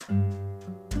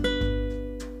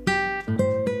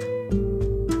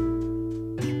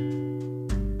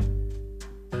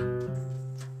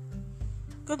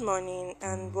morning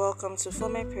and welcome to For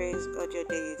My Praise Audio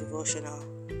Daily Devotional.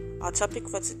 Our topic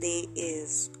for today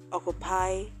is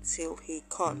Occupy Till He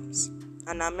Comes,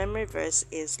 and our memory verse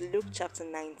is Luke chapter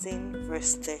 19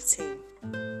 verse 13.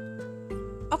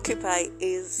 Occupy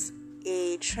is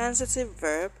a transitive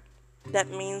verb that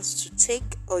means to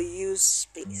take or use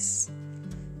space.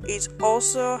 It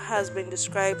also has been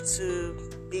described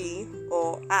to be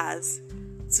or as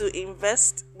to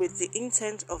invest with the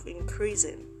intent of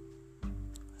increasing.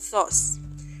 Thus,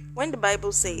 when the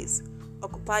Bible says,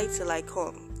 "Occupy till I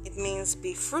come," it means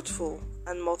be fruitful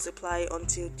and multiply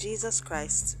until Jesus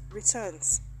Christ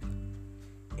returns.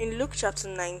 In Luke chapter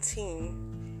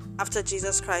 19, after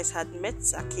Jesus Christ had met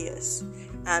Zacchaeus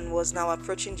and was now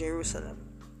approaching Jerusalem,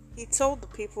 he told the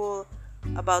people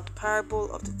about the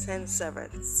parable of the 10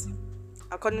 servants.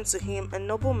 According to him, a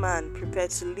noble man prepared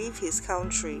to leave his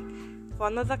country for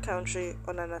another country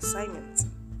on an assignment.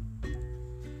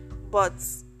 But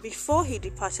before he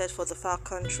departed for the far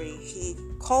country, he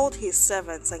called his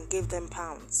servants and gave them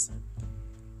pounds.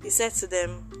 He said to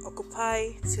them,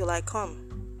 "Occupy till I come."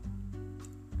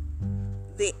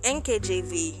 The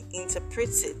NKJV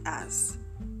interprets it as,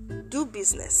 "Do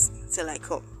business till I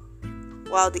come,"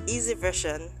 while the Easy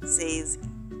Version says,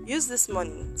 "Use this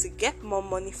money to get more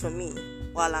money for me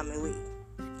while I'm away."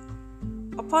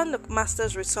 Upon the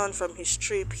master's return from his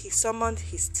trip, he summoned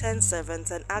his 10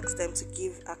 servants and asked them to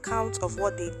give account of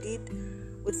what they did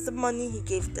with the money he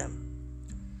gave them.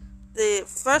 The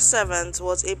first servant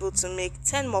was able to make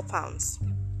 10 more pounds,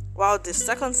 while the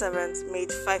second servant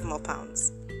made 5 more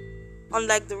pounds.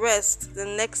 Unlike the rest, the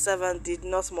next servant did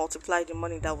not multiply the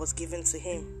money that was given to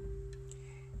him.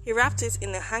 He wrapped it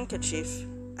in a handkerchief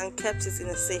and kept it in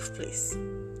a safe place.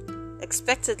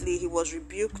 Expectedly, he was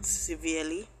rebuked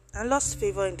severely and lost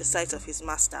favor in the sight of his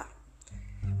master,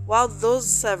 while those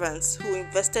servants who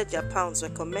invested their pounds were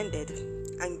commended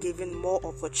and given more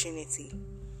opportunity.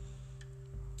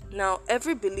 Now,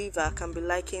 every believer can be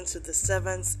likened to the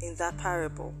servants in that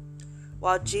parable,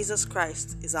 while Jesus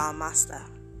Christ is our master.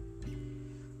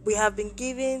 We have been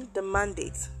given the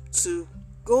mandate to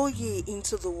go ye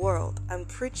into the world and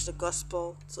preach the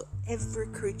gospel to every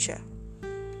creature.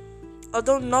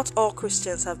 Although not all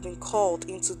Christians have been called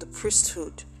into the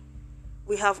priesthood,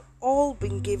 we have all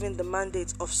been given the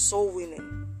mandate of soul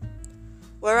winning.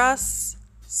 Whereas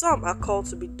some are called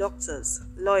to be doctors,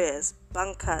 lawyers,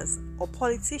 bankers, or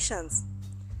politicians,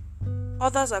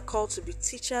 others are called to be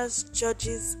teachers,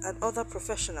 judges, and other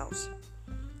professionals.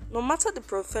 No matter the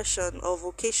profession or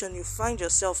vocation you find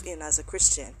yourself in as a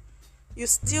Christian, you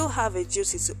still have a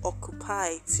duty to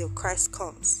occupy till Christ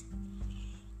comes.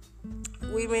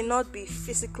 We may not be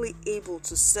physically able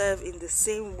to serve in the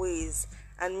same ways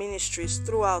and ministries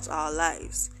throughout our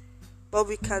lives, but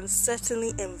we can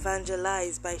certainly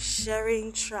evangelize by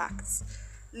sharing tracts,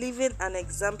 living an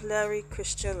exemplary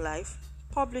Christian life,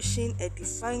 publishing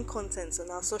edifying content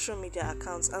on our social media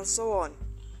accounts, and so on.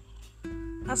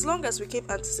 As long as we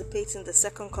keep anticipating the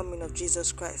second coming of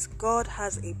Jesus Christ, God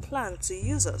has a plan to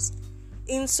use us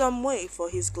in some way for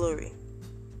His glory.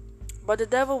 But the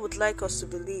devil would like us to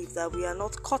believe that we are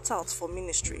not cut out for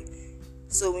ministry,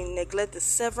 so we neglect the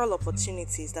several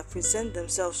opportunities that present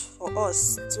themselves for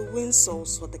us to win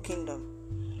souls for the kingdom.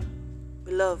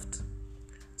 Beloved,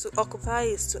 to occupy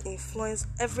is to influence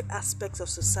every aspect of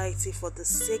society for the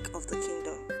sake of the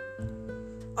kingdom.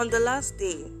 On the last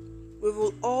day, we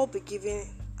will all be given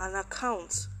an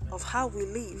account of how we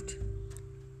lived.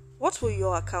 What will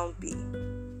your account be?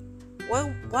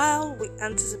 Well, while we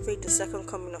anticipate the second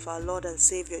coming of our Lord and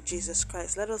Savior Jesus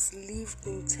Christ, let us live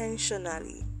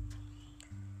intentionally.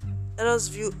 Let us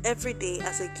view every day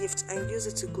as a gift and use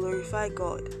it to glorify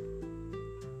God.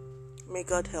 May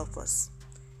God help us.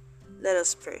 Let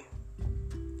us pray.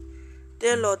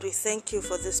 Dear Lord, we thank you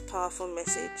for this powerful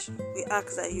message. We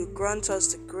ask that you grant us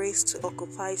the grace to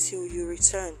occupy till you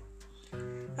return.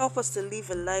 Help us to live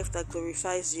a life that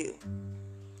glorifies you.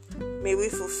 May we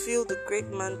fulfill the great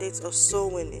mandate of soul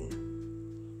winning.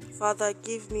 Father,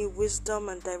 give me wisdom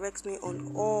and direct me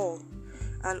on all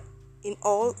and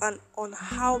on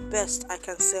how best I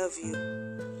can serve you.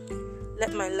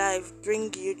 Let my life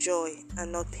bring you joy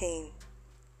and not pain.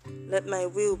 Let my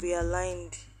will be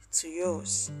aligned to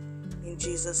yours. In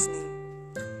Jesus'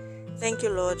 name. Thank you,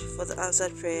 Lord, for the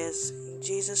answered prayers. In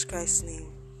Jesus Christ's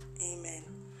name. Amen.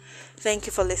 Thank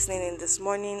you for listening in this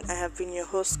morning. I have been your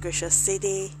host, Gracious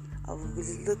Sede. I will be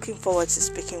looking forward to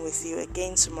speaking with you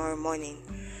again tomorrow morning.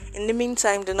 In the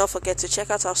meantime, do not forget to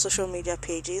check out our social media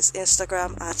pages,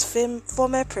 Instagram at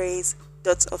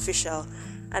formerpraise.official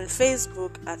and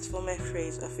Facebook at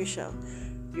formerpraiseofficial.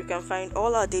 You can find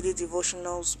all our daily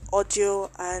devotionals, audio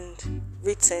and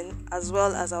written, as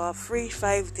well as our free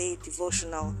 5-day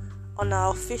devotional on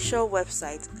our official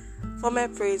website,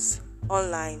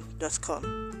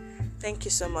 formerpraiseonline.com. Thank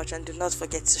you so much, and do not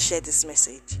forget to share this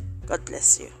message. God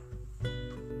bless you.